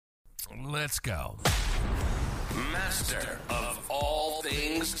Let's go. Master of all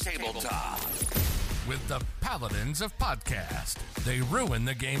things tabletop. With the Paladins of podcast. They ruin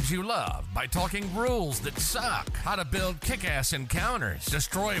the games you love by talking rules that suck, how to build kick-ass encounters,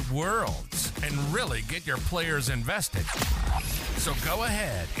 destroy worlds, and really get your players invested. So go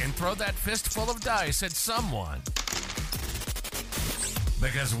ahead and throw that fistful of dice at someone.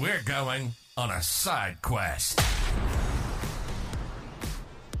 Because we're going on a side quest.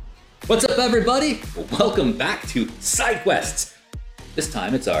 What's up, everybody? Welcome back to Side Quests. This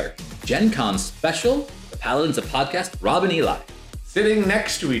time it's our GenCon's special, the Paladins of podcast, Rob and Eli. Sitting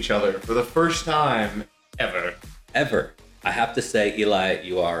next to each other for the first time ever. I have to say, Eli,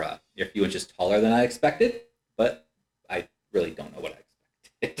 you're a few inches taller than I expected, but I really don't know what I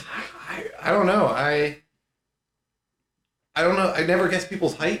expected. I don't know. I don't know. I never guess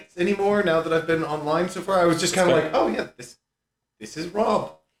people's heights anymore now that I've been online so far. I was just kind of like, oh yeah, this is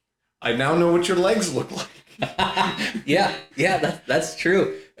Rob. I now know what your legs look like. yeah, that's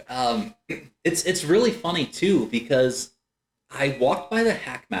true. It's really funny too, because I walked by the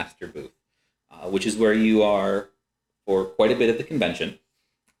Hackmaster booth, which is where you are for quite a bit of the convention,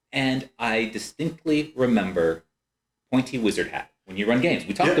 and I distinctly remember Pointy Wizard Hat when you run games.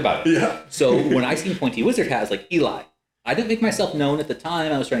 We talked about it. Yeah. So when I seen Pointy Wizard Hat, I was like, Eli, I didn't make myself known at the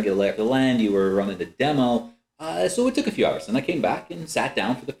time. I was trying to get a lay of the land. You were running the demo. So it took a few hours, and I came back and sat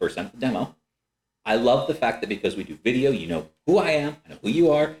down for the first time for the demo. I love the fact that because we do video, you know who I am, I know who you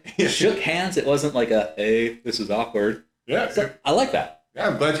are. Shook hands. It wasn't like a, hey, this is awkward. Yeah. So I like that. Yeah,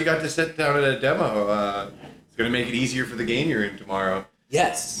 I'm glad you got to sit down at a demo. It's going to make it easier for the game you're in tomorrow.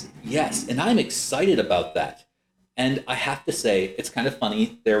 Yes, and I'm excited about that. And I have to say, it's kind of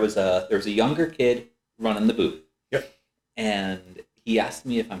funny. There was a younger kid running the booth. Yep. And he asked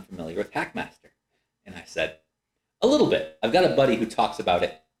me if I'm familiar with Hackmaster. And I said, a little bit. I've got a buddy who talks about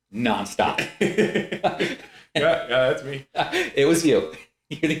it nonstop. yeah, that's me. It was you.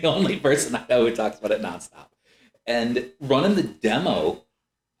 You're the only person I know who talks about it nonstop. And running the demo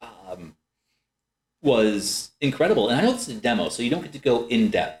was incredible. And I know this is a demo, so you don't get to go in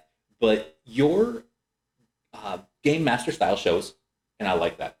depth, but your game master style shows, and I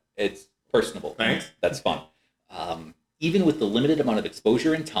like that. It's personable. Thanks. That's fun. Even with the limited amount of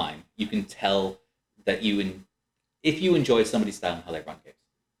exposure and time, you can tell that if you enjoy somebody's style and how they run games,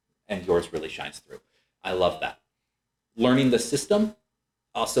 and yours really shines through. I love that. Learning the system,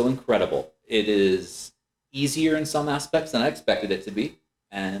 also incredible. It is easier in some aspects than I expected it to be,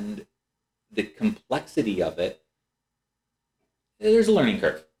 and the complexity of it, there's a learning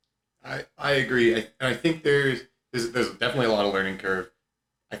curve. I agree. I think there's definitely a lot of learning curve.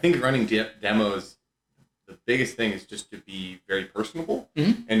 I think running demos, the biggest thing is just to be very personable,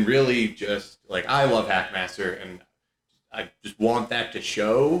 and really just like, I love Hackmaster, and I just want that to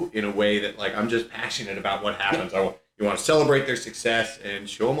show in a way that, like, I'm just passionate about what happens. You want to celebrate their success and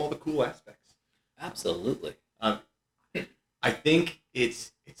show them all the cool aspects. Absolutely. I think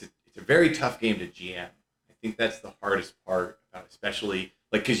it's a very tough game to GM. I think that's the hardest part about, especially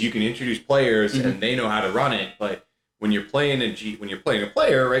like, because you can introduce players and they know how to run it, but when you're playing a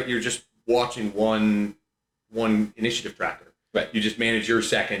player, right, you're just watching one initiative tracker. Right. You just manage your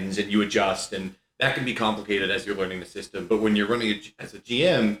seconds and you adjust, and that can be complicated as you're learning the system. But when you're running as a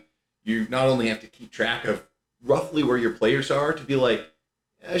GM, you not only have to keep track of roughly where your players are to be like,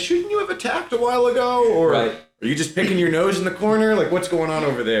 shouldn't you have attacked a while ago? Or right. Are you just picking your nose in the corner? Like, what's going on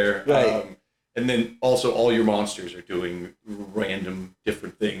over there? Right. And then also all your monsters are doing random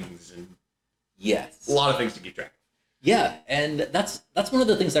different things. And yes. A lot of things to keep track of. Yeah, and that's one of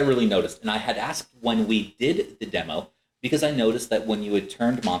the things I really noticed. And I had asked when we did the demo, because I noticed that when you had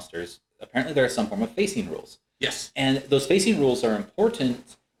turned monsters, apparently there are some form of facing rules. Yes. And those facing rules are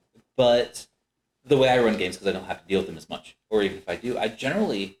important, but the way I run games, because I don't have to deal with them as much, or even if I do, I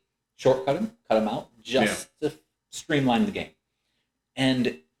generally shortcut them, cut them out, just to streamline the game.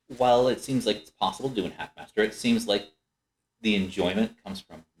 And while it seems like it's possible to do in Hackmaster, it seems like the enjoyment comes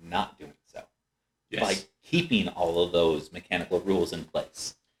from not doing so. Yes. By keeping all of those mechanical rules in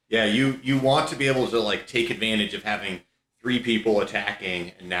place. Yeah, you want to be able to, like, take advantage of having 3 people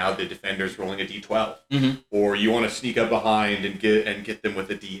attacking, and now the defender's rolling a D12. Or you want to sneak up behind and get them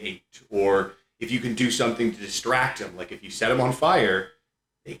with a D8. Or if you can do something to distract them, like if you set them on fire,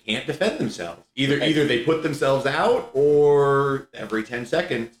 they can't defend themselves. Either they put themselves out, or every 10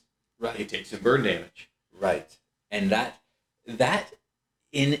 seconds, they take some burn damage. Right. And that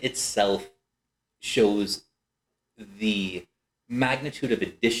in itself shows the magnitude of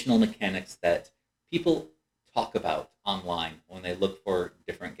additional mechanics that people talk about online when they look for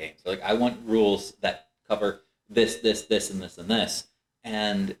different games. They're like, I want rules that cover this, and this, and this.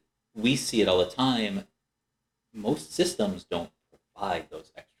 And we see it all the time. Most systems don't provide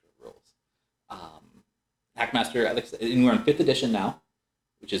those extra rules. Hackmaster, and we're in 5th edition now,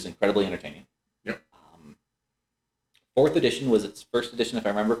 which is incredibly entertaining. Yep. 4th edition was its first edition, if I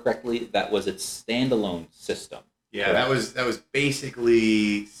remember correctly. That was its standalone system. Yeah, correct? that was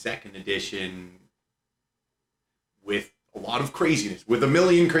basically 2nd edition with a lot of craziness, with a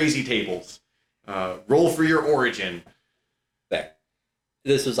million crazy tables. Roll for your origin. There.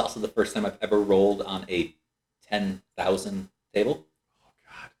 This was also the first time I've ever rolled on a 10,000 table. Oh,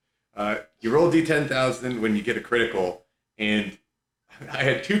 God. You roll D10,000 when you get a critical, and I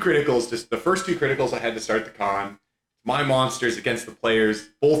had 2 criticals. Just the first 2 criticals I had to start the con. My monsters against the players.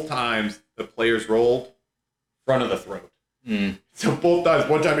 Both times the players rolled front of the throat. So both times,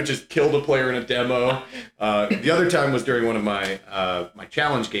 one time it just killed a player in a demo. The other time was during one of my my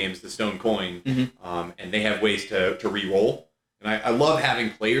challenge games, the Stone Coin, and they have ways to re-roll. And I love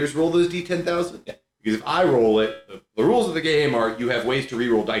having players roll those D10,000. Yeah. Because if I roll it, the rules of the game are you have ways to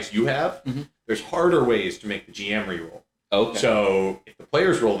re-roll dice you have. There's harder ways to make the GM re-roll. Okay. So if the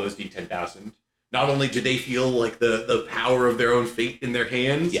players roll those D10,000, not only do they feel like the power of their own fate in their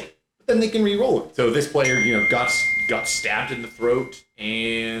hands, but then they can re-roll it. So this player, got stabbed in the throat,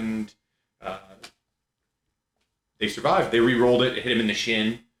 and they survived. They re-rolled it. It hit him in the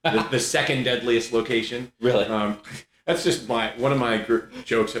shin, the second deadliest location. Really? That's just one of my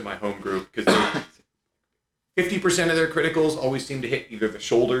jokes at my home group, because 50% of their criticals always seem to hit either the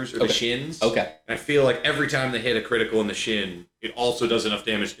shoulders or the shins. Okay. And I feel like every time they hit a critical in the shin, it also does enough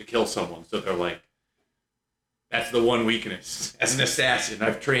damage to kill someone. So they're like, that's the one weakness. As an assassin,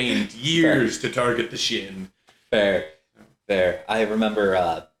 I've trained years to target the shin. Fair. I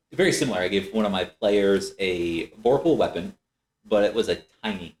remember very similar. I gave one of my players a vorpal weapon, but it was a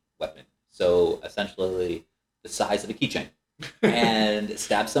tiny weapon. So essentially the size of a keychain. And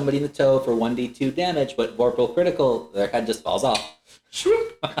stab somebody in the toe for 1d2 damage, but vorpal critical, their head just falls off.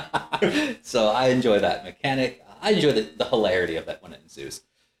 So I enjoy that mechanic. I enjoy the hilarity of that when it ensues.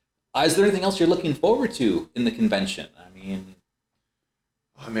 Is there anything else you're looking forward to in the convention?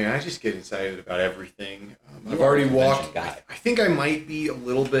 I just get excited about everything. I've already walked. I think I might be a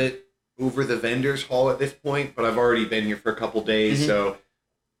little bit over the vendors hall at this point, but I've already been here for a couple days, so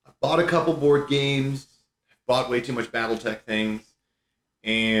I bought a couple board games. Bought way too much BattleTech things,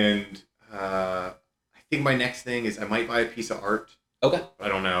 and I think my next thing is I might buy a piece of art. Okay. I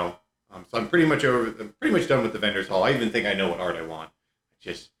don't know. So I'm pretty much done with the vendors hall. I even think I know what art I want. I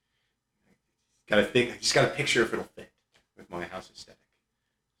just gotta think. I just gotta picture if it'll fit with my house aesthetic.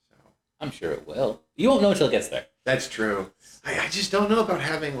 So I'm sure it will. You won't know until it gets there. That's true. I just don't know about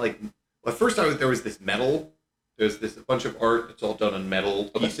having at first there was this metal. There's a bunch of art that's all done on metal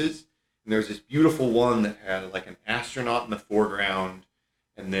pieces. And there's this beautiful one that had like an astronaut in the foreground,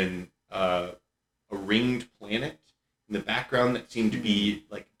 and then a ringed planet in the background that seemed to be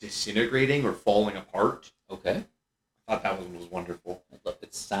like disintegrating or falling apart. Okay. I thought that one was wonderful. Look,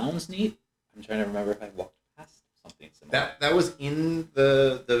 it sounds neat. I'm trying to remember if I walked past something similar. That was in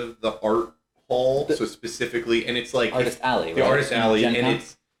the art hall, so specifically, and it's like Artist Alley. The Artist Alley, and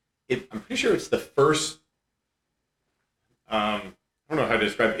I'm pretty sure it's the first. I don't know how to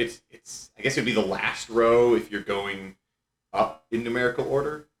describe it. It's I guess it'd be the last row if you're going up in numerical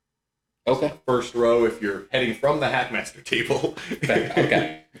order. Okay. It's the first row if you're heading from the Hackmaster table.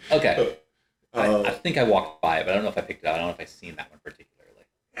 Okay. I think I walked by it, but I don't know if I picked it up. I don't know if I've seen that one particularly.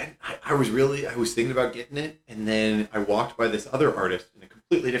 And I was thinking about getting it, and then I walked by this other artist in a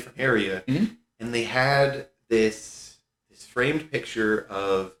completely different area, and they had this framed picture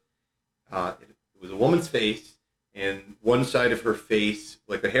of it was a woman's face. And one side of her face,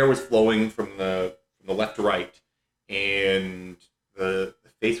 like the hair was flowing from the left to right, and the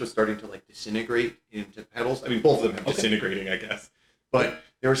face was starting to like disintegrate into petals. I mean, both of them have disintegrating, I guess. But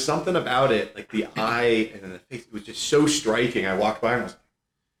there was something about it, like the eye and then the face. It was just so striking. I walked by and was like,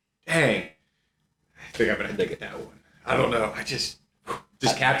 dang, I think I'm going to dig at that one. I don't know. I just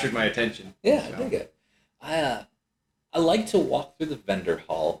captured my attention. Yeah, so. I dig it. I like to walk through the vendor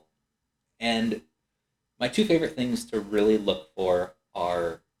hall, and my 2 favorite things to really look for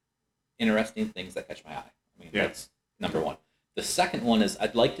are interesting things that catch my eye. That's number 1. The second one is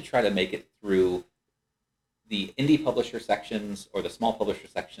I'd like to try to make it through the indie publisher sections or the small publisher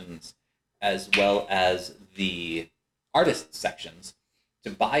sections, as well as the artist sections, to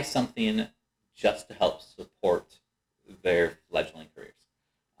buy something just to help support their fledgling careers.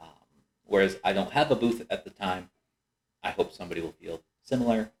 Whereas I don't have a booth at the time, I hope somebody will feel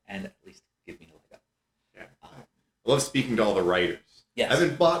similar and at least give me a leg up. I love speaking to all the writers. Yes. I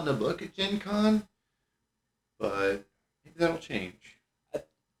haven't bought a book at GenCon, but maybe that'll change.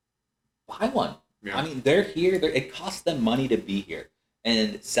 buy one. Yeah. I mean, they're here. It costs them money to be here.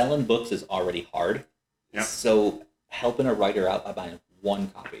 And selling books is already hard. Yeah. So helping a writer out by buying one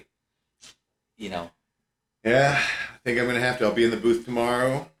copy, Yeah, I think I'm going to have to. I'll be in the booth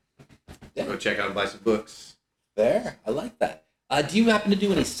tomorrow. Yeah. Go check out and buy some books. There. I like that. Do you happen to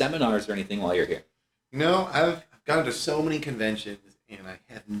do any seminars or anything while you're here? No, I've gone to so many conventions, and I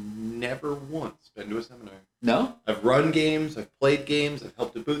have never once been to a seminar. No? I've run games, I've played games, I've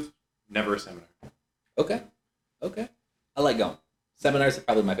helped a booth, never a seminar. Okay. I like going. Seminars are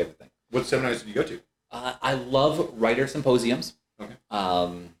probably my favorite thing. What seminars did you go to? I love writer symposiums. Okay.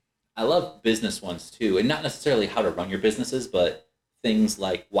 I love business ones too, and not necessarily how to run your businesses, but things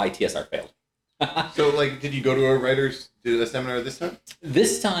like why TSR failed. So, like, did you go to a seminar this time?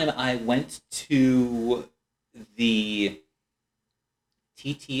 This time I went to the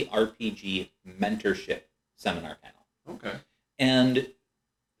TTRPG mentorship seminar panel. Okay. And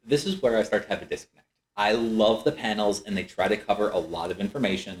this is where I start to have a disconnect. I love the panels and they try to cover a lot of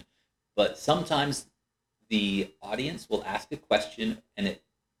information, but sometimes the audience will ask a question and it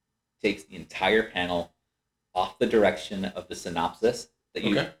takes the entire panel off the direction of the synopsis that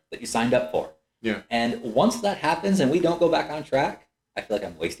you signed up for. Yeah. And once that happens and we don't go back on track, I feel like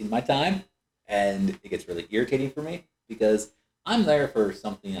I'm wasting my time and it gets really irritating for me because I'm there for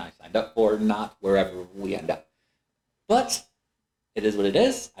something I signed up for, not wherever we end up. But it is what it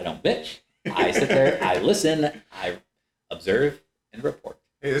is. I don't bitch. I sit there, I listen, I observe, and report.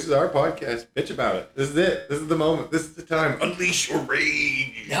 Hey, this is our podcast. Bitch about it. This is it. This is the moment. This is the time. Unleash your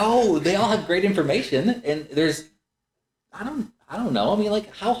rage. No, they all have great information, and there's, I don't know. I mean,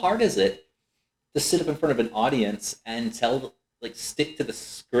 like, how hard is it to sit up in front of an audience and stick to the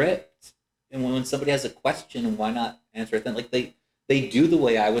script? And when somebody has a question, why not answer it then? Like, they do the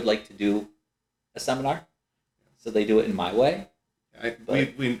way I would like to do a seminar, so they do it in my way.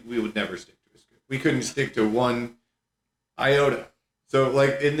 We would never stick to a script. We couldn't stick to one iota. So,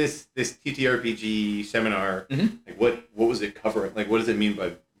 like, in this TTRPG seminar, like, what was it covering? Like, what does it mean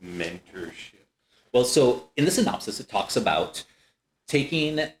by mentorship? Well, so in the synopsis, it talks about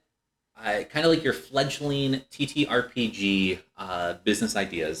taking kind of like your fledgling TTRPG business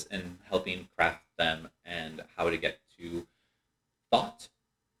ideas and helping craft them and how to get to thought,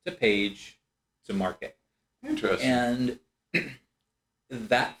 to page, to market. Interesting. And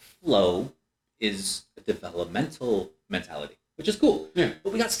that flow is a developmental mentality, which is cool. Yeah.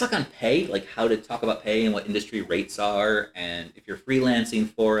 But we got stuck on pay, like how to talk about pay and what industry rates are, and if you're freelancing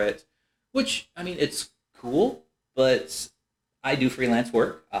for it, which, I mean, it's cool, but I do freelance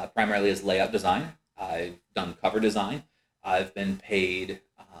work, primarily as layout design. I've done cover design. I've been paid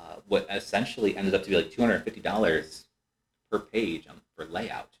what essentially ended up to be like $250 per page for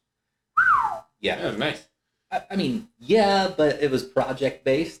layout. Yeah. Nice. I mean, yeah, but it was project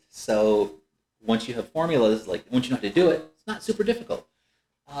based. So once you have formulas, like once you know how to do it, it's not super difficult.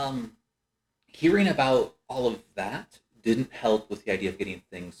 Hearing about all of that didn't help with the idea of getting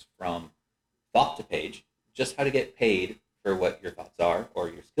things from thought to page, just how to get paid for what your thoughts are or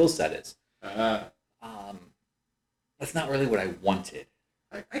your skill set is. That's not really what I wanted.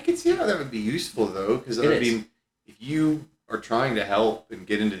 I can see how that would be useful, though, because, I mean, if you are trying to help and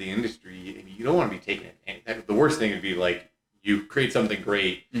get into the industry, you don't want to be taken advantage. The worst thing would be, like, you create something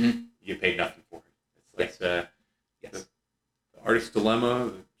great, you get paid nothing for it. It's like the artist's dilemma,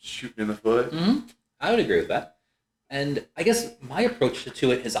 the shooting in the foot. I would agree with that. And I guess my approach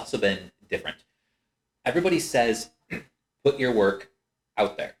to it has also been different. Everybody says, put your work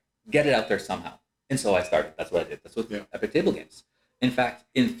out there. Get it out there somehow. And so I started. That's what I did. That's with Epic Table Games. In fact,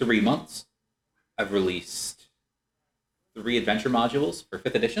 in 3 months, I've released 3 adventure modules for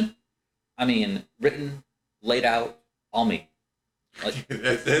 5th edition. I mean, written, laid out, all me. Like,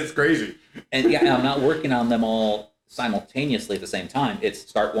 that's crazy. And yeah, I'm not working on them all simultaneously at the same time. It's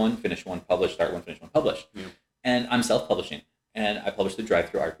start one, finish one, publish, start one, finish one, publish. Yeah. And I'm self-publishing. And I publish the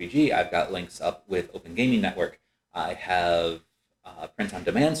Drive-Thru RPG. I've got links up with Open Gaming Network. I have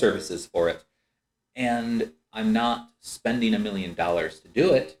print-on-demand services for it. And I'm not spending $1 million to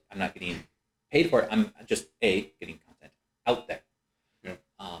do it. I'm not getting paid for it. I'm just, getting content out there. Yeah.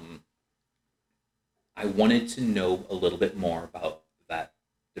 I wanted to know a little bit more about that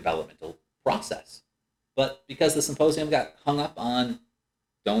developmental process. But because the symposium got hung up on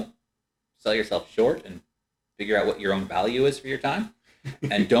don't sell yourself short and figure out what your own value is for your time,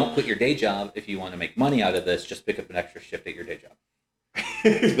 and don't quit your day job if you want to make money out of this, just pick up an extra shift at your day job.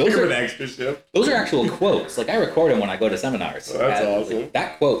 Those are an extra shift. Those are actual quotes. Like, I record them when I go to seminars. Oh, that's awesome. Like,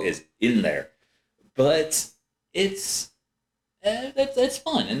 that quote is in there. But it's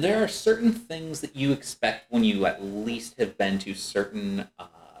fun. And there are certain things that you expect when you at least have been to certain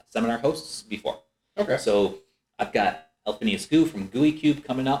seminar hosts before. Okay. So I've got Elphinius Goo from GUI Cube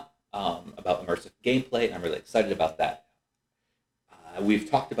coming up about immersive gameplay, and I'm really excited about that. We've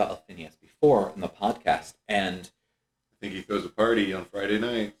talked about Elphinius before in the podcast, and I think he throws a party on Friday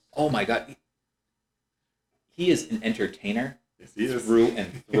night. oh my god, he is an entertainer. Yes, he is. Through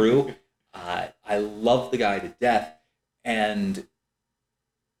and through. I love the guy to death, and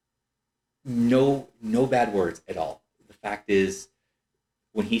no bad words at all. The fact is,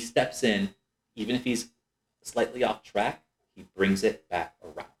 when he steps in, even if he's slightly off track, he brings it back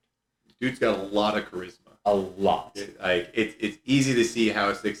around. Dude's got a lot of charisma. A lot. It's easy to see how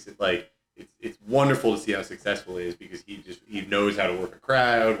it's wonderful to see how successful he is because he knows how to work a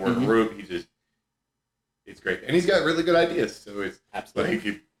crowd, work a group. It's great, and he's got really good ideas. So it's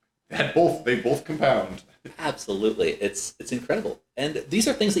absolutely they both compound. Absolutely, it's incredible, and these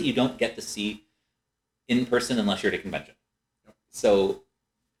are things that you don't get to see in person unless you're at a convention. Yep. So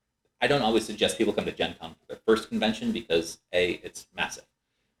I don't always suggest people come to GenCon for their first convention because it's massive.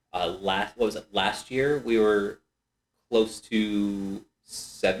 Last year we were close to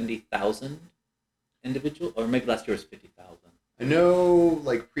 70,000 individuals, or maybe last year was 50,000. I know,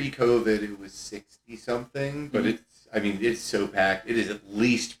 like pre-COVID, it was 60 something, but it's so packed. It is at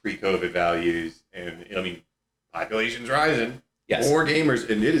least pre-COVID values, and I mean, population's rising. Yes. More gamers,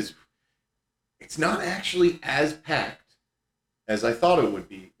 and it's not actually as packed as I thought it would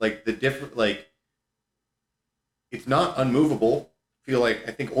be. Like it's not unmovable. I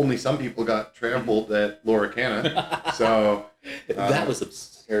think only some people got trampled at Loricana. So that was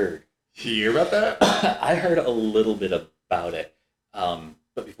absurd. You hear about that? I heard a little bit about it.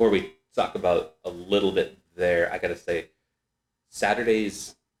 But before we talk about a little bit there, I got to say,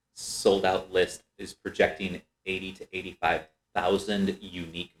 Saturday's sold out list is projecting 80 to 85,000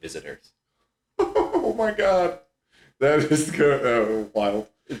 unique visitors. Oh my God. That is good. Oh, wild.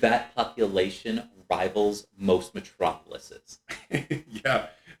 That population rivals most metropolises. Yeah.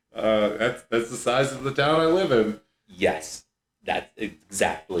 That's the size of the town I live in. Yes. That's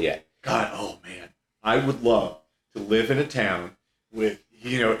exactly it. God, oh man. I would love to live in a town with,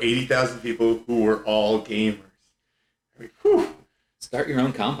 80,000 people who were all gamers. I mean, whew. Start your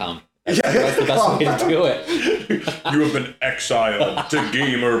own compound. That's the best way to do it. You have been exiled to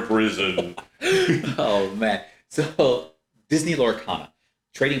gamer prison. Oh man. So Disney Lorcana,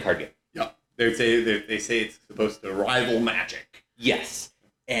 trading card game. Yeah. They say it's supposed to rival Magic. Yes.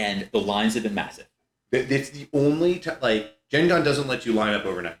 And the lines have been massive. It's the only time, Gen Con doesn't let you line up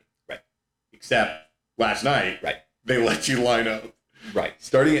overnight. Right. Except last night. Right. They let you line up. Right.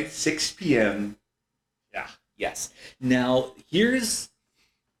 Starting at 6 p.m. Yeah. Yes. Now, here's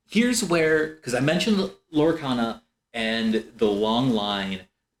where, because I mentioned Lorcana and the long line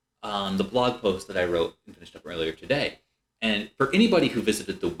on the blog post that I wrote and finished up earlier today. And for anybody who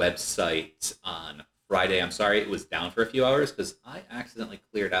visited the website on Friday, I'm sorry it was down for a few hours because I accidentally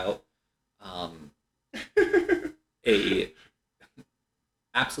cleared out a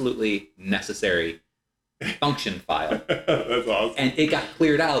absolutely necessary function file. That's awesome. And it got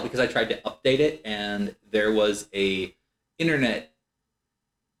cleared out because I tried to update it and there was a internet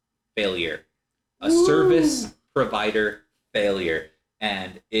failure, a service provider failure,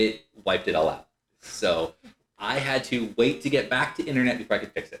 and it wiped it all out. So I had to wait to get back to internet before I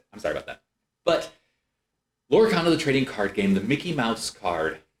could fix it. I'm sorry about that. But Lorcana, the trading card game, the Mickey Mouse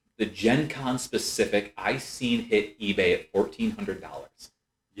card, the Gen Con specific, I seen hit eBay at $1,400.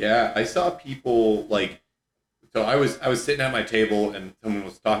 Yeah, I saw people so I was sitting at my table and someone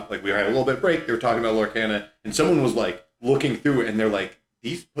was talking, we had a little bit of break, they were talking about Lorcana, and someone was looking through it and they're like,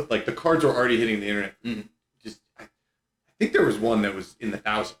 the cards were already hitting the internet. Mm-hmm. I think there was one that was in the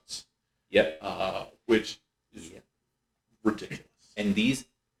thousands. Yep. Which is ridiculous. And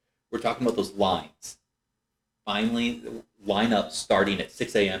we're talking about those lines. Finally, line up starting at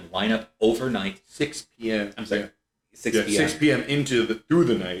 6 a.m., line up overnight. 6 p.m. I'm sorry, Yeah. 6 p.m. 6 p.m. through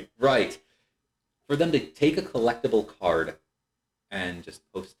the night. Right. For them to take a collectible card and just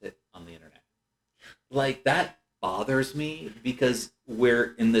post it on the internet. That bothers me because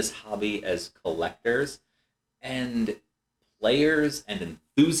we're in this hobby as collectors and players and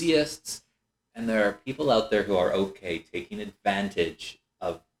enthusiasts, and there are people out there who are okay taking advantage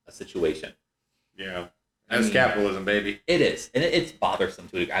of a situation. Yeah. That's capitalism, baby. It is. And it's bothersome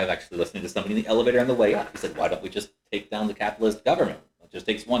to I was actually listening to somebody in the elevator on the way up. He said, why don't we just take down the capitalist government? It just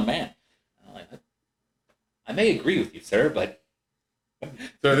takes one man. And I'm like, I may agree with you, sir, but...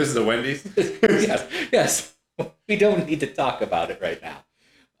 So this is a Wendy's? Yes. We don't need to talk about it right now.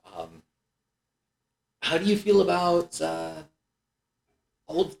 How do you feel about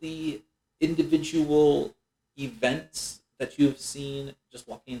all of the individual events that you've seen just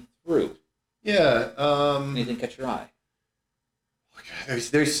walking through? Yeah. Anything catch your eye?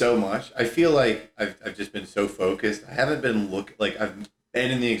 There's so much. I feel like I've just been so focused. I haven't been I've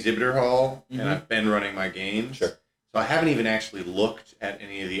been in the exhibitor hall and I've been running my games. Sure. So I haven't even actually looked at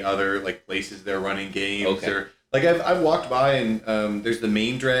any of the other like places they're running games. Okay. Or like I've walked by and there's the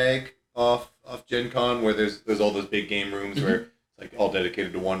main drag off GenCon where there's all those big game rooms where it's like all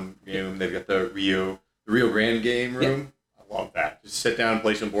dedicated to one room. They've got the Rio Grande game room. Yep. I love that. Just sit down and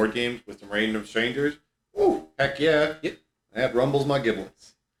play some board games with some random strangers. Ooh, heck yeah. Yep. That rumbles my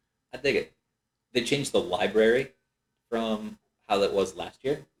giblets. I dig it. They changed the library from how that was last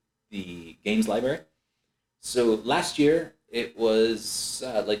year, the games library. So last year, it was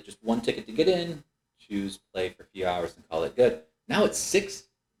like just one ticket to get in, choose, play for a few hours, and call it good. Now it's 6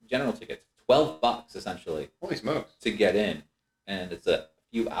 general tickets, $12 essentially. Holy smokes. To get in. And it's a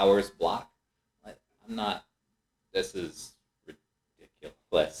few hours block. This is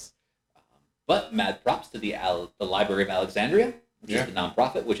ridiculous. But mad props to the Library of Alexandria, which is the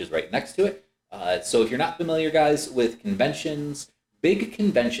nonprofit, which is right next to it. So if you're not familiar, guys, with conventions, big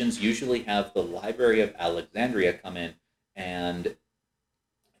conventions usually have the Library of Alexandria come in, and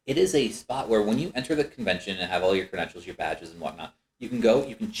it is a spot where when you enter the convention and have all your credentials, your badges, and whatnot, you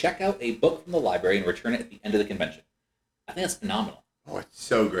can check out a book from the library and return it at the end of the convention. I think that's phenomenal. Oh, it's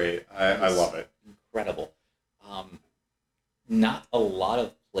so great. I love it. Incredible. Not a lot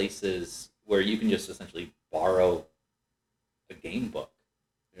of places where you can just essentially borrow a game book.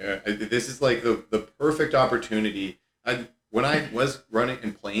 Yeah, this is like the perfect opportunity. When I was running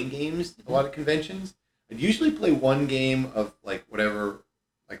and playing games at a lot of conventions, I'd usually play one game of like whatever,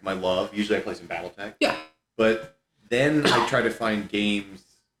 like my love. Usually I play some BattleTech. Yeah. But then I try to find games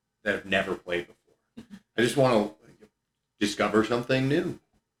that I've never played before. I just want to discover something new.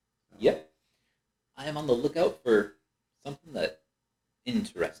 Yep. I am on the lookout for something that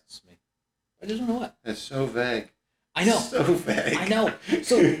interests me. I just don't know what. That's so vague. I know. So vague. I know.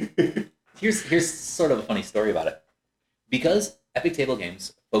 So here's sort of a funny story about it. Because Epic Table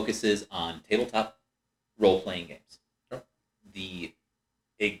Games focuses on tabletop role-playing games, the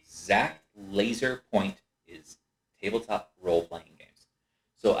exact laser point is tabletop role-playing games.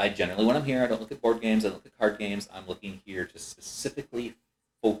 So when I'm here, I don't look at board games, I don't look at card games. I'm looking here to specifically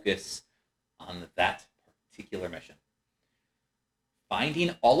focus on that particular mission.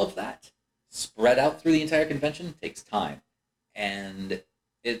 Finding all of that spread out through the entire convention takes time. And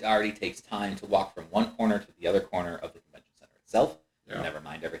it already takes time to walk from one corner to the other corner of the convention center itself. Yeah. Never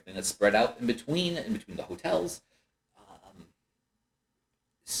mind everything that's spread out in between the hotels.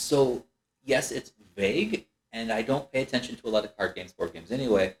 So, yes, it's vague, and I don't pay attention to a lot of card games, board games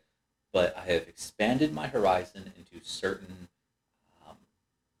anyway, but I have expanded my horizon into certain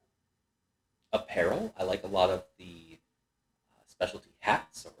apparel. I like a lot of the specialty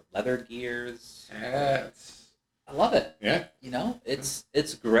hats or leather gears. Hats. I love it. Yeah.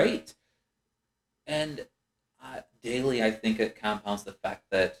 It's great. And daily, I think it compounds the fact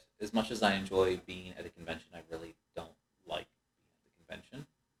that as much as I enjoy being at a convention, I really don't like being at the convention.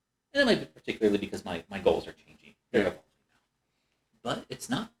 And it might be particularly because my goals are changing. They're evolving now. But it's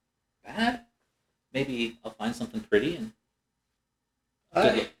not bad. Maybe I'll find something pretty and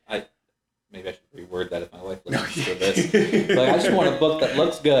maybe I should reword that if my wife listens to this. Like, I just want a book that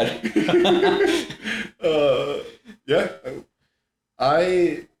looks good. Yeah.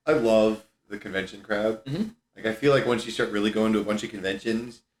 I love the convention crowd. Mm-hmm. Like, I feel like once you start really going to a bunch of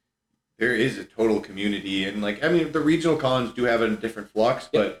conventions, there is a total community. And, like, I mean, the regional cons do have a different flux,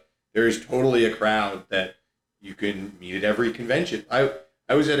 but there is totally a crowd that you can meet at every convention. I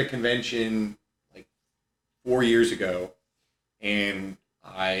was at a convention, like, 4 years ago, and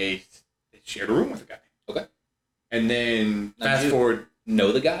I shared a room with a guy. Okay. And then fast forward.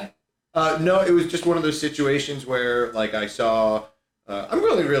 Know the guy? No, it was just one of those situations where, like, I saw. I'm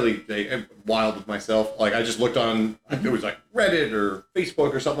really wild with myself. Like, I just looked on. It was like Reddit or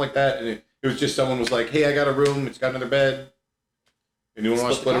Facebook or something like that, and it was just someone was like, "Hey, I got a room. It's got another bed. Anyone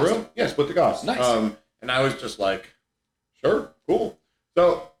want to split a room? Yeah, split the cost." Nice. And I was just like, "Sure, cool."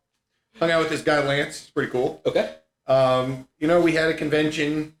 So, hung out with this guy Lance. It's pretty cool. Okay. We had a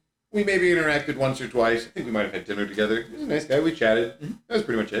convention. We maybe interacted once or twice. I think we might have had dinner together. He was a nice guy. We chatted. Mm-hmm. That was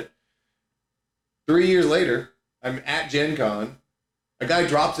pretty much it. 3 years later, I'm at GenCon. A guy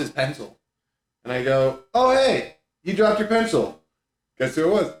drops his pencil. And I go, "Oh, hey, you dropped your pencil." Guess who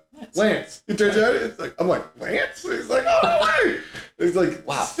it was? Lance. It turns out, I'm like, "Lance?" He's like, "Oh, no way." It's like,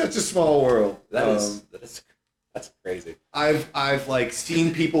 wow, such a small world. That's crazy. I've like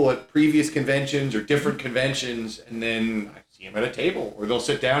seen people at previous conventions or different conventions, and then I see them at a table, or they'll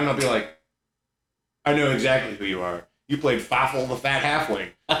sit down and I'll be like, "I know exactly who you are." you played Faffle the Fat Halfling.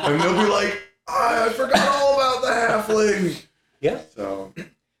 And they'll be like, I forgot all about the halfling. Yeah. So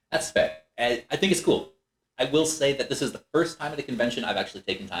that's fair. And I think it's cool. I will say that this is the first time at a convention I've actually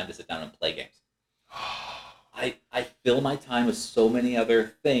taken time to sit down and play games. I fill my time with so many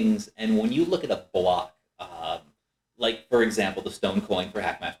other things, and when you look at a block, like, for example, the Stone Coin for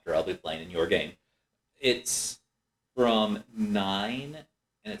Hackmaster I'll be playing in your game, it's from 9,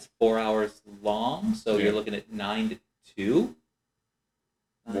 and it's 4 hours long, so you're looking at 9 to 2?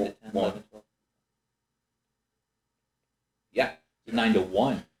 9 to 10, 11, 12. Yeah, 9 to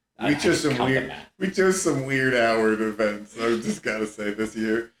 1. We chose some weird hour events, I've just got to say, this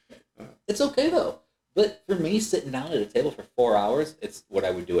year. It's okay, though. But for me, sitting down at a table for 4 hours, it's what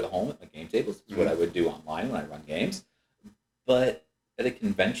I would do at home at my game tables. It's what I would do online when I run games. But at a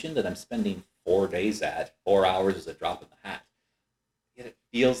convention that I'm spending 4 days at, 4 hours is a drop in the hat. Yet it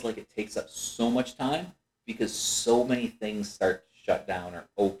feels like it takes up so much time because so many things start to shut down or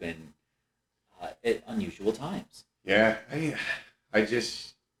open at unusual times. Yeah, I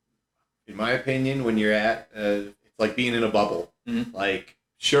just, in my opinion, when you're at, it's like being in a bubble. Mm-hmm. Like,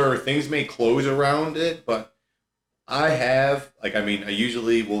 sure, things may close around it, but I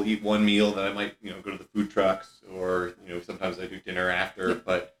usually will eat one meal, then I might, go to the food trucks, or, sometimes I do dinner after, Yeah.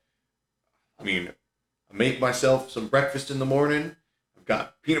 but, I make myself some breakfast in the morning. I've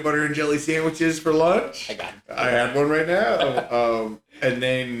got peanut butter and jelly sandwiches for lunch. I had one right now. And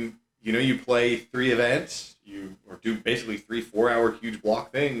then, you play 3 events, or do basically 3 4-hour huge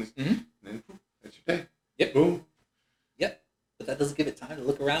block things, mm-hmm. and then that's your day. Yep. Boom. Yep. But that doesn't give it time to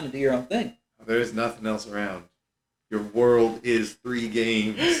look around and do your own thing. There's nothing else around. Your world is 3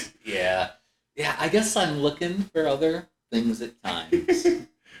 games. Yeah. Yeah, I guess I'm looking for other things at times.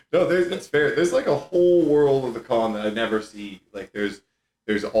 No, it's fair. There's like a whole world of the con that I never see. Like there's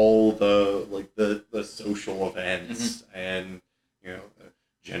all the social events, mm-hmm. and the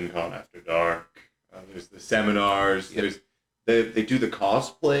GenCon After Dark. There's the seminars. Yep. They do the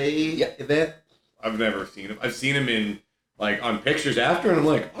cosplay Yep. event. I've never seen them. I've seen them in on pictures after, and I'm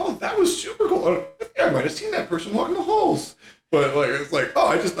like, oh, that was super cool. I think I might have seen that person walking the halls. But it's like, oh,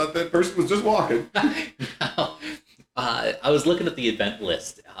 I just thought that person was just walking. I was looking at the event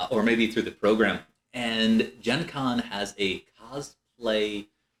list, or maybe through the program, and GenCon has a cosplay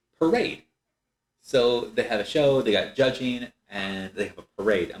parade. So they have a show, they got judging, and they have a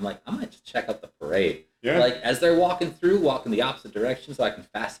parade. I'm like, I might just check out the parade. Yeah. Like, as they're walking through, walk in the opposite direction so I can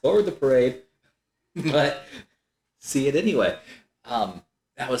fast forward the parade, but see it anyway.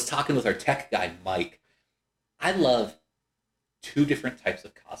 I was talking with our tech guy, Mike. I love 2 different types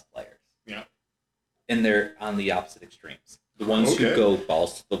of cosplayers. Yeah. And they're on the opposite extremes. The ones who go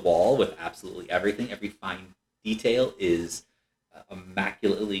balls to the wall with absolutely everything, every fine detail is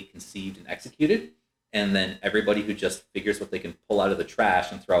immaculately conceived and executed. And then everybody who just figures what they can pull out of the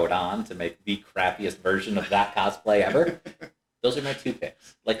trash and throw it on to make the crappiest version of that cosplay ever. Those are my 2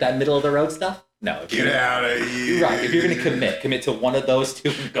 picks. Like that middle of the road stuff? No. Get out of here. Right. If you're going to commit to one of those 2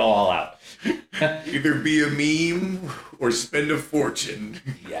 and go all out. Either be a meme or spend a fortune.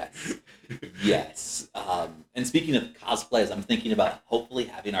 Yes. And speaking of cosplays, I'm thinking about hopefully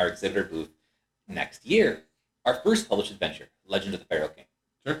having our exhibitor booth next year. Our first published adventure, Legend of the Pharaoh King.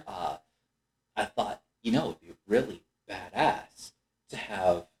 Sure. I thought, it'd be really badass to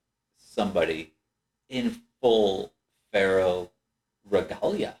have somebody in full Pharaoh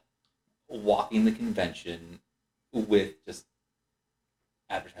regalia walking the convention with just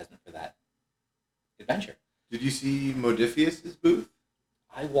advertisement for that adventure. Did you see Modifius's booth?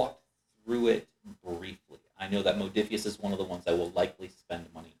 I walked through it briefly. I know that Modifius is one of the ones I will likely spend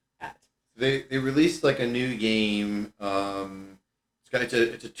money at. They released like a new game. It's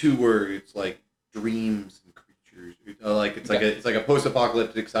a 2-word. It's like dreams and creatures. It's like a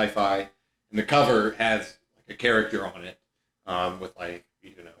post-apocalyptic sci-fi, and the cover has like a character on it, with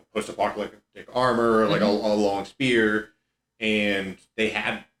post-apocalyptic armor, like a long spear, and they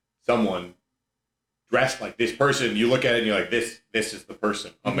had someone dressed like this person. You look at it and you're like, this is the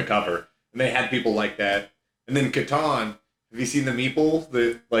person on the cover, and they had people like that. And then Catan. Have you seen the meeples?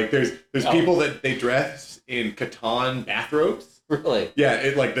 There's people that they dress in Catan bathrobes. Really? Yeah,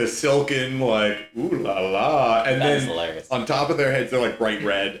 it like the silken ooh la la, and That is then hilarious. on top of their heads they're like bright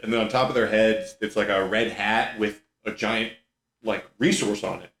red, and then on top of their heads it's like a red hat with a giant resource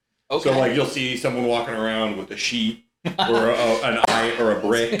on it. Okay. So you'll see someone walking around with a sheet or an eye or a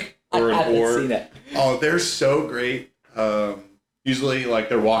brick or I an haven't orb. seen it. Oh, they're so great. Usually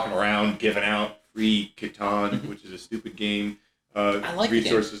they're walking around giving out free Catan, which is a stupid game. I like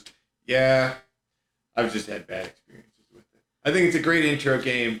resources. Yeah, I've just had bad experiences. with it. I think it's a great intro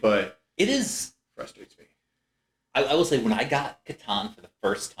game, but it is frustrates me. I will say when I got Catan for the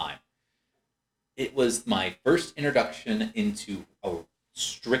first time, it was my first introduction into a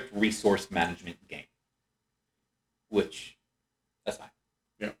strict resource management game, which that's fine.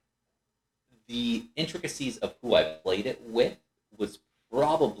 Yeah. The intricacies of who I played it with was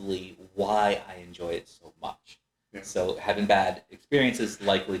probably why I enjoy it so much. Yeah. So having bad experiences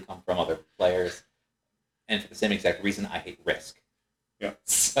likely come from other players, and for the same exact reason, I hate Risk. Yeah.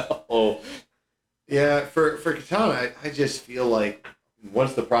 So. Yeah, for Catan, I just feel like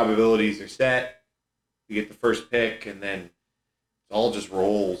once the probabilities are set, you get the first pick, and then it all just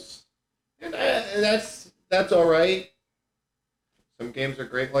rolls, and that's all right. Some games are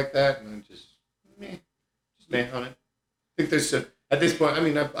great like that, and then just meh on it. I think there's at this point. I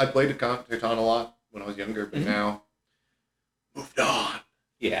mean, I played Catan a lot when I was younger, but now moved on.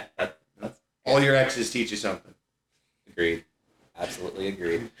 Yeah, that's all your exes teach you something. Agreed. Absolutely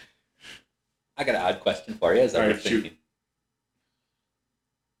agreed. I got an odd question for you as I was thinking.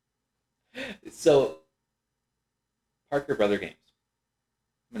 So, Parker Brother games,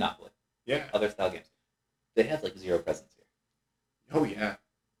 Monopoly, other style games, they have like zero presence here. Oh yeah,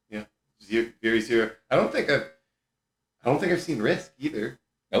 very zero. I don't think I've seen Risk either.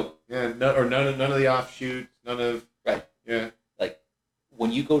 Nope. Yeah, none of the offshoots, none of right. Yeah, like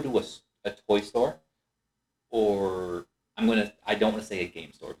when you go to a toy store, or I don't want to say a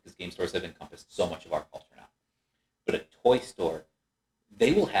game store because game stores have encompassed so much of our culture now. But a toy store,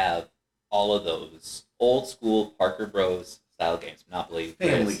 they will have all of those old school Parker Bros style games, Monopoly,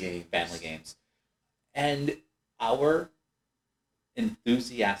 family games. And our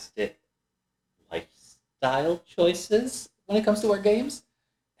enthusiastic lifestyle choices when it comes to our games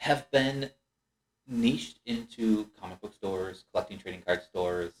have been niched into comic book stores, collecting trading card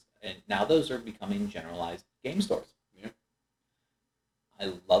stores, and now those are becoming generalized game stores.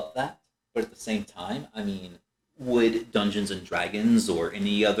 I love that, but at the same time, I mean, would Dungeons and Dragons or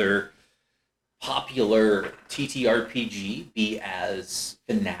any other popular TTRPG be as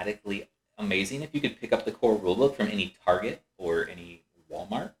fanatically amazing if you could pick up the core rulebook from any Target or any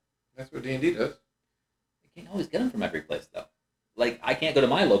Walmart? That's what D&D does. You can't always get them from every place, though. Like, I can't go to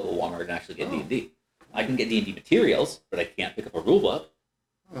my local Walmart and actually get D&D. I can get D&D materials, but I can't pick up a rulebook.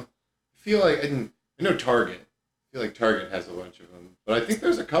 I feel like I know Target. I feel like Target has a bunch of them, but I think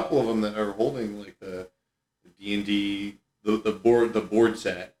there's a couple of them that are holding like the D&D the board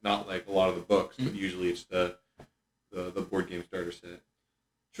set, not like a lot of the books, but usually it's the board game starter set.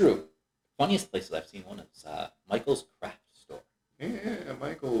 True. Funniest places I've seen one is Michael's Craft Store. Yeah,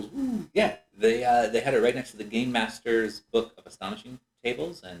 Michael's. Woo. Yeah, they had it right next to the Game Master's Book of Astonishing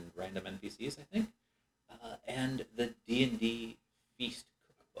Tables and Random NPCs, I think, and the D&D Feast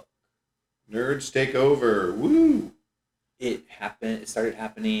Cookbook. Nerds take over. Woo! It started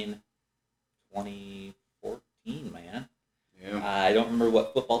happening 2014, man. Yeah. I don't remember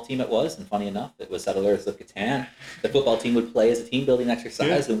what football team it was, and funny enough, it was Settlers of Catan. The football team would play as a team-building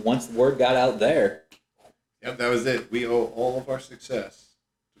exercise, and once the word got out there... Yep, that was it. We owe all of our success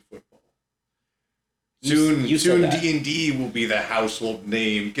to football. Soon D&D will be the household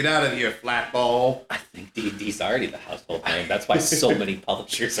name. Get out of here, flatball. I think D&D's already the household name. That's why so many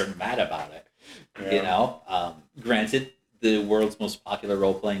publishers are mad about it. Yeah. You know, granted, the world's most popular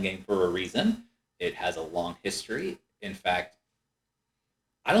role-playing game for a reason. It has a long history. In fact,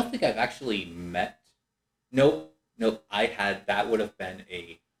 I don't think I've actually met... Nope. That would have been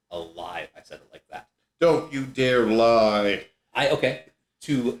a lie if I said it like that. Don't you dare lie.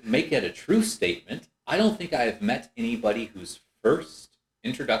 To make it a true statement, I don't think I have met anybody whose first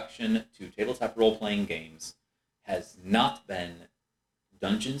introduction to tabletop role-playing games has not been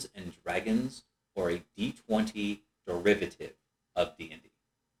Dungeons and Dragons or a D20 derivative of D&D.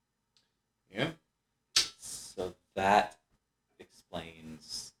 Yeah. So that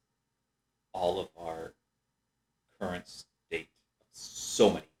explains all of our current state of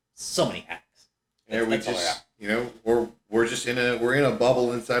so many hacks. Yeah, we're in a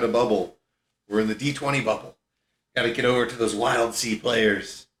bubble inside a bubble. We're in the D20 bubble. Got to get over to those Wild Sea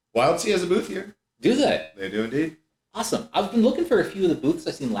players. Wild Sea has a booth here. Do they? They do indeed. Awesome. I've been looking for a few of the booths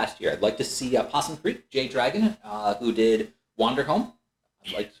I've seen last year. I'd like to see Possum Creek, Jay Dragon, who did Wander Home.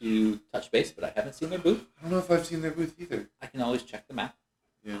 I'd like to touch base, but I haven't seen their booth. I don't know if I've seen their booth either. I can always check them out.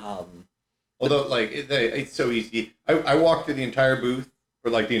 Yeah. Although, it's so easy. I walked through the entire booth,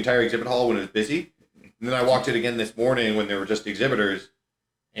 or like the entire exhibit hall when it was busy. And then I walked it again this morning when there were just exhibitors.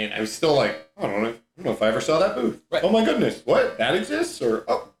 And I was still like, I don't know if I ever saw that booth. Right. Oh my goodness, what? That exists? Or,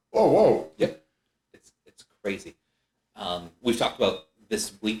 whoa. Yep. It's crazy. We've talked about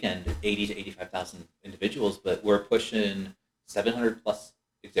this weekend 80 to 85,000 individuals, but we're pushing 700 plus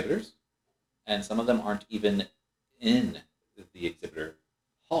exhibitors, and some of them aren't even within the exhibitor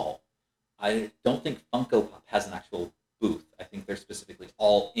hall. I don't think Funko Pop has an actual booth. I think they're specifically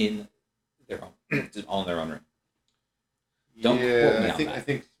all in their own, all in their own room. Don't quote me on that. I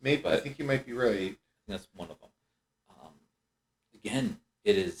think you might be right. That's one of them. Again,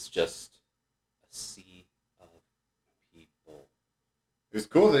 it is just a sea of people. It's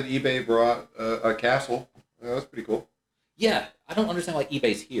cool that eBay brought a castle. That was pretty cool. Yeah, I don't understand why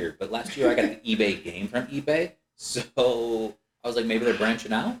eBay's here, but last year I got the eBay game from eBay, so I was like, maybe they're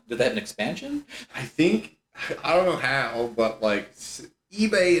branching out? Did they have an expansion? I don't know how, but like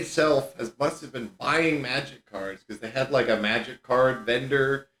eBay itself must have been buying Magic cards because they had like a Magic card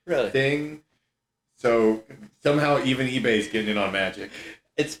vendor thing. So somehow even eBay's getting in on Magic.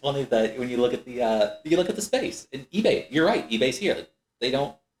 It's funny that when you look at the space in eBay, you're right. eBay's here.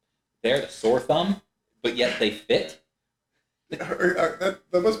 Like, they're the sore thumb, but yet they fit. That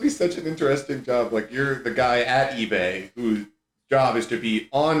must be such an interesting job. Like you're the guy at eBay whose job is to be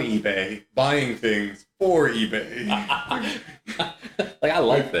on eBay buying things for eBay. Like I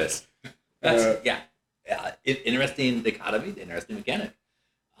like this. That's interesting dichotomy, interesting mechanic.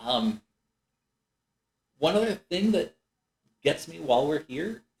 One other thing that gets me while we're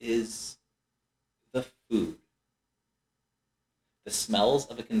here is the food. The smells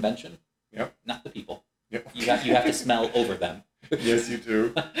of a convention. Yep. Not the people. Yep. You have to smell over them. Yes, you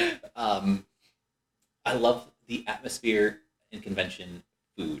do. I love the atmosphere in convention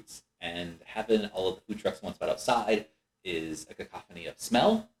foods, and having all of the food trucks one spot outside is a cacophony of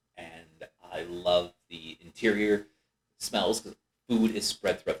smell, and I love the interior smells because food is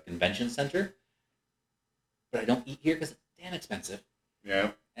spread throughout the convention center. But I don't eat here because it's damn expensive.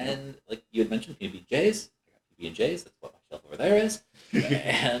 Yeah. And like you had mentioned, PB&Js. I got PB&Js. That's what my shelf over there is.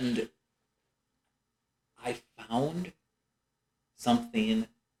 And I found something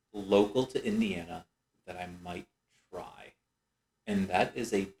local to Indiana that I might try. And that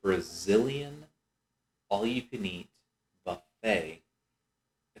is a Brazilian all-you-can-eat buffet.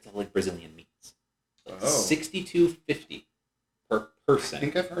 It's all like Brazilian meats. Like $62.50 per person. I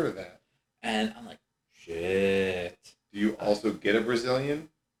think I've heard of that. And I'm like, shit. Do you also get a Brazilian?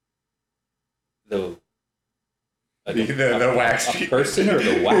 The wax treatment. Person or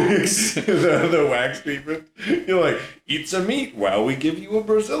the wax? the wax treatment. You're like, eat some meat while we give you a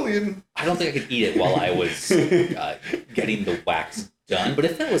Brazilian. I don't think I could eat it while I was getting the wax done. But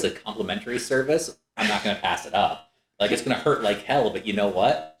if that was a complimentary service, I'm not going to pass it up. Like, it's going to hurt like hell, but you know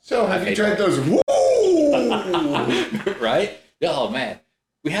what? So, have you tried those? Whoa! Right? Oh, man.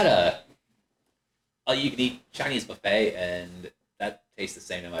 We had you can eat Chinese buffet, and that tastes the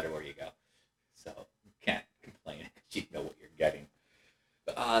same no matter where you go. So, you can't complain because you know what you're getting.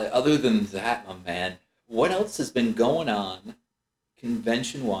 Other than that, my man, what else has been going on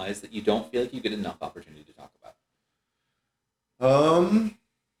convention-wise that you don't feel like you get enough opportunity to talk about? I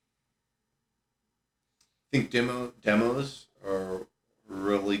think demos are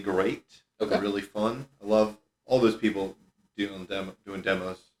really great. Okay. They're really fun. I love all those people doing demos.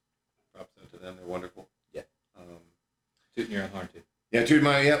 Props out to them. They're wonderful. Yeah. Tooting your own horn too. Yeah,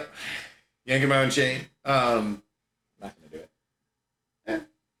 yanking my own chain. I'm not gonna do it. Yeah.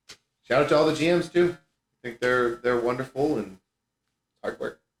 Shout out to all the GMs too. I think they're wonderful and hard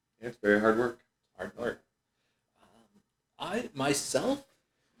work. Yeah, it's very hard work. Hard work. I myself,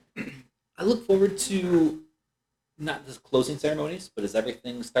 I look forward to not just closing ceremonies, but as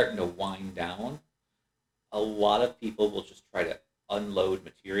everything's starting to wind down, a lot of people will just try to unload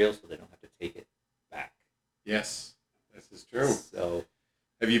material so they don't have to take it back. Yes, this is true. So,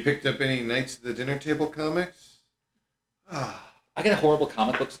 have you picked up any Knights of the Dinner Table comics? I got a horrible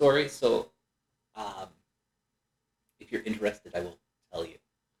comic book story, so if you're interested, I will tell you.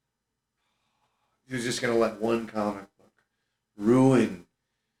 You're just going to let one comic book ruin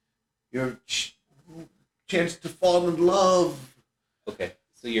your chance to fall in love. Okay,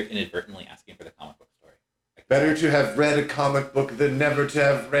 so you're inadvertently asking for the comic book story. Better to have read a comic book than never to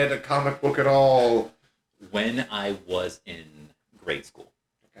have read a comic book at all. When I was in grade school,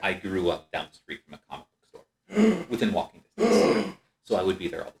 I grew up down the street from a comic book store, within walking distance. So I would be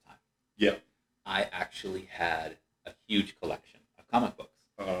there all the time. Yep. I actually had a huge collection of comic books.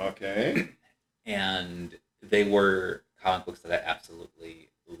 Okay. And they were comic books that I absolutely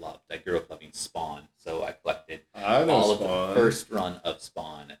loved. I grew up loving Spawn, so I collected all of the first run of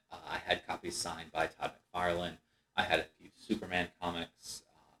Spawn. I had copies signed by Todd McFarlane. I had a few Superman comics,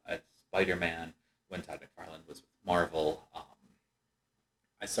 Spider-Man, when Todd McFarlane was with Marvel.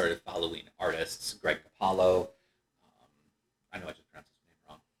 I started following artists, Greg Capallo. I know I just pronounced his name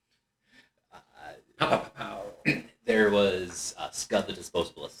wrong. There was Scud the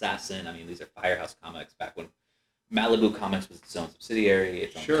Disposable Assassin. I mean, these are Firehouse comics back when Malibu Comics was its own subsidiary,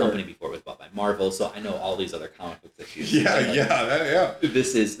 its own Sure. company before it was bought by Marvel. So I know all these other comic books issues. Yeah.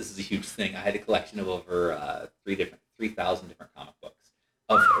 This is a huge thing. I had a collection of over 3,000 different comic books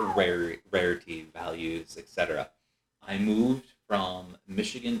of rarity, values, etc. I moved from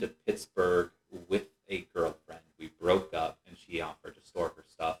Michigan to Pittsburgh with a girlfriend. We broke up, and she offered to store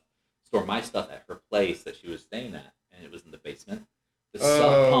my stuff at her place that she was staying at, and it was in the basement. The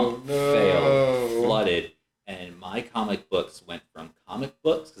sub pump failed, flooded, and my comic books went from comic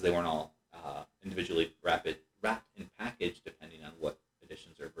books, because they weren't all individually wrapped and packaged, depending on what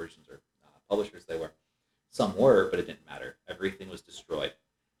editions or versions or publishers they were. Some were, but it didn't matter. Everything was destroyed.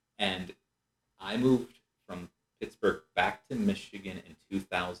 And I moved from Pittsburgh back to Michigan in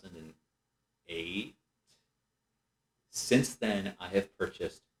 2008. Since then, I have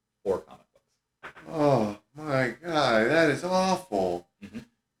purchased 4 comic books. Oh my God, that is awful. Mm-hmm.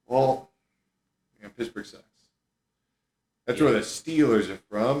 Well, Pittsburgh sucks. That's where the Steelers are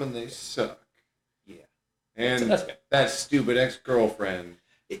from, and they suck. Yeah. And that's good. that stupid ex-girlfriend.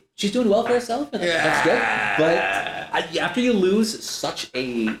 She's doing well for herself, and that's good. But after you lose such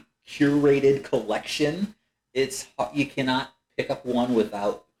a curated collection, it's you cannot pick up one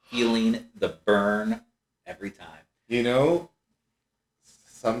without feeling the burn every time. You know,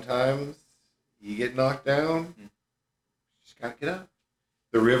 sometimes you get knocked down, you just gotta get up.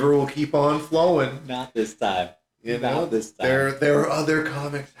 The river will keep on flowing. Not this time. You know, Not this time. There are other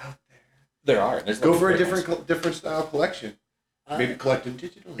comics out there. There are. Go for a different style collection. Maybe collect them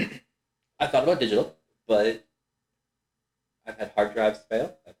digitally. I thought about digital, but I've had hard drives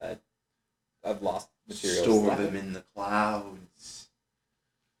fail. I've lost materials. Store them in the clouds.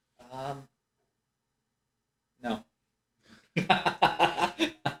 No.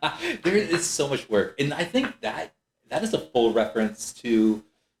 There is so much work, and I think that is a full reference to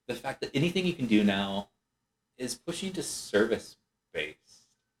the fact that anything you can do now is pushing to service-based.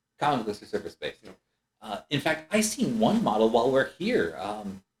 Comic books are service-based. Yeah. In fact, I seen one model while we're here.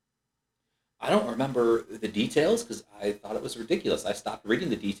 I don't remember the details because I thought it was ridiculous. I stopped reading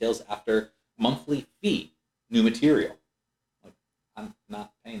the details after monthly fee, new material. Like, I'm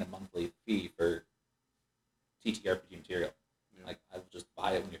not paying a monthly fee for TTRPG material. Yeah. Like, I will just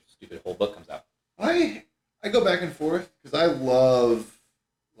buy it when your stupid whole book comes out. I go back and forth because I love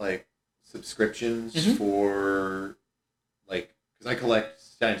like subscriptions for like because I collect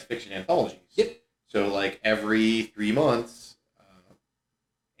science fiction anthologies. Yep. So like every 3 months,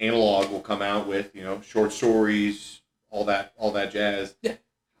 Analog will come out with short stories, all that jazz. Yeah.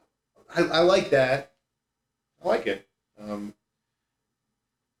 I like that. I like it.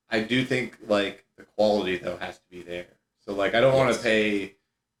 I do think like the quality though has to be there. So like I don't want to pay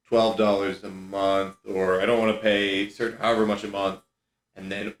 $12 a month, or I don't want to pay however much a month,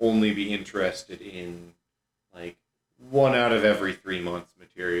 and then only be interested in like 1 out of every 3 months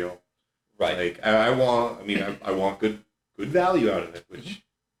material. Right. Like I want good value out of it, which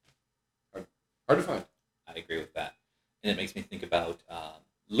hard to find. I agree with that, and it makes me think about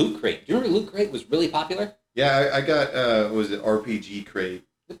Loot Crate. Do you remember Loot Crate was really popular? Yeah, I got was it RPG Crate?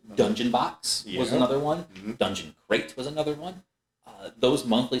 Dungeon Box was another one. Mm-hmm. Dungeon Crate was another one. Those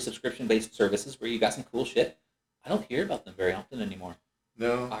monthly subscription-based services where you got some cool shit. I don't hear about them very often anymore.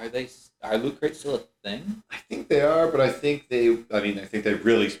 No. Are Loot Crates still a thing? I think they are, but I think they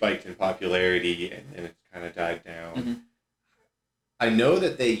really spiked in popularity and then it's kind of died down. Mm-hmm. I know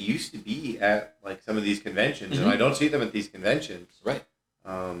that they used to be at like some of these conventions, and I don't see them at these conventions. Right.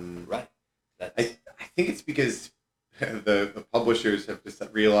 Right. I think it's because the publishers have just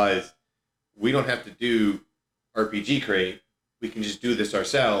realized we don't have to do RPG Crate. We can just do this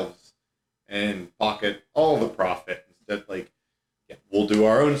ourselves and pocket all the profit instead. We'll do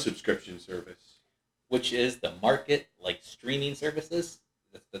our own subscription service, which is the market like streaming services.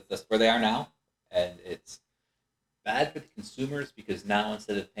 That's where they are now, and it's bad for the consumers because now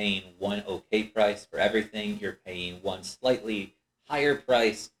instead of paying one okay price for everything, you're paying one slightly higher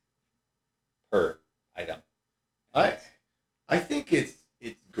price per item. I think it's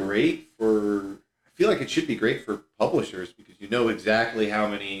great for. I feel like it should be great for publishers because you know exactly how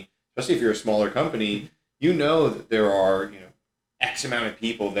many, especially if you're a smaller company, you know that there are X amount of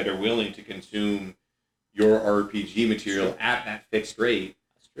people that are willing to consume your RPG material at that fixed rate.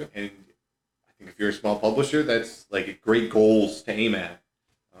 That's true. And I think if you're a small publisher, that's like a great goals to aim at.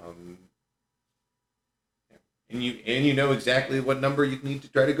 And you know exactly what number you need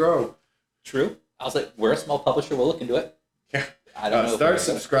to try to grow. True. I was like, we're a small publisher. We'll look into it. Yeah. I don't know. Start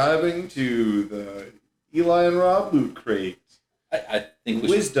subscribing to the Eli and Rob Loot Crate. I think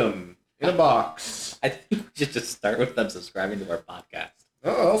Wisdom in a box. I think we should just start with them subscribing to our podcast.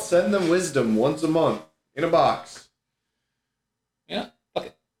 Oh, I'll send them wisdom once a month. in a box. Yeah, fuck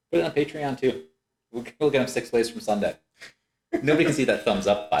it. Put it on Patreon too. We'll get them 6 ways from Sunday. Nobody can see that thumbs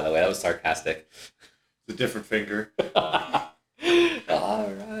up, by the way. That was sarcastic. It's a different finger. All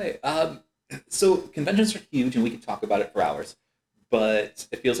right. So conventions are huge, and we could talk about it for hours. But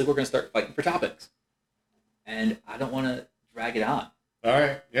it feels like we're going to start fighting for topics. And I don't want to drag it on. All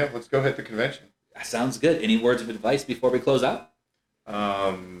right. Yeah, let's go hit the convention. That sounds good. Any words of advice before we close out?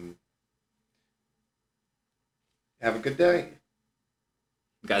 Have a good day.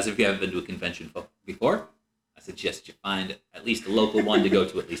 Guys, if you haven't been to a convention before, I suggest you find at least a local one to go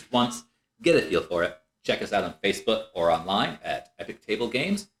to at least once. Get a feel for it. Check us out on Facebook or online at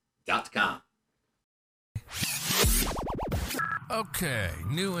epictablegames.com. Okay,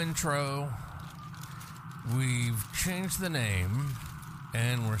 new intro. We've changed the name,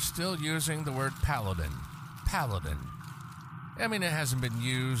 and we're still using the word paladin. Paladin. I mean, it hasn't been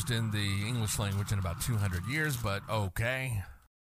used in the English language in about 200 years, but okay.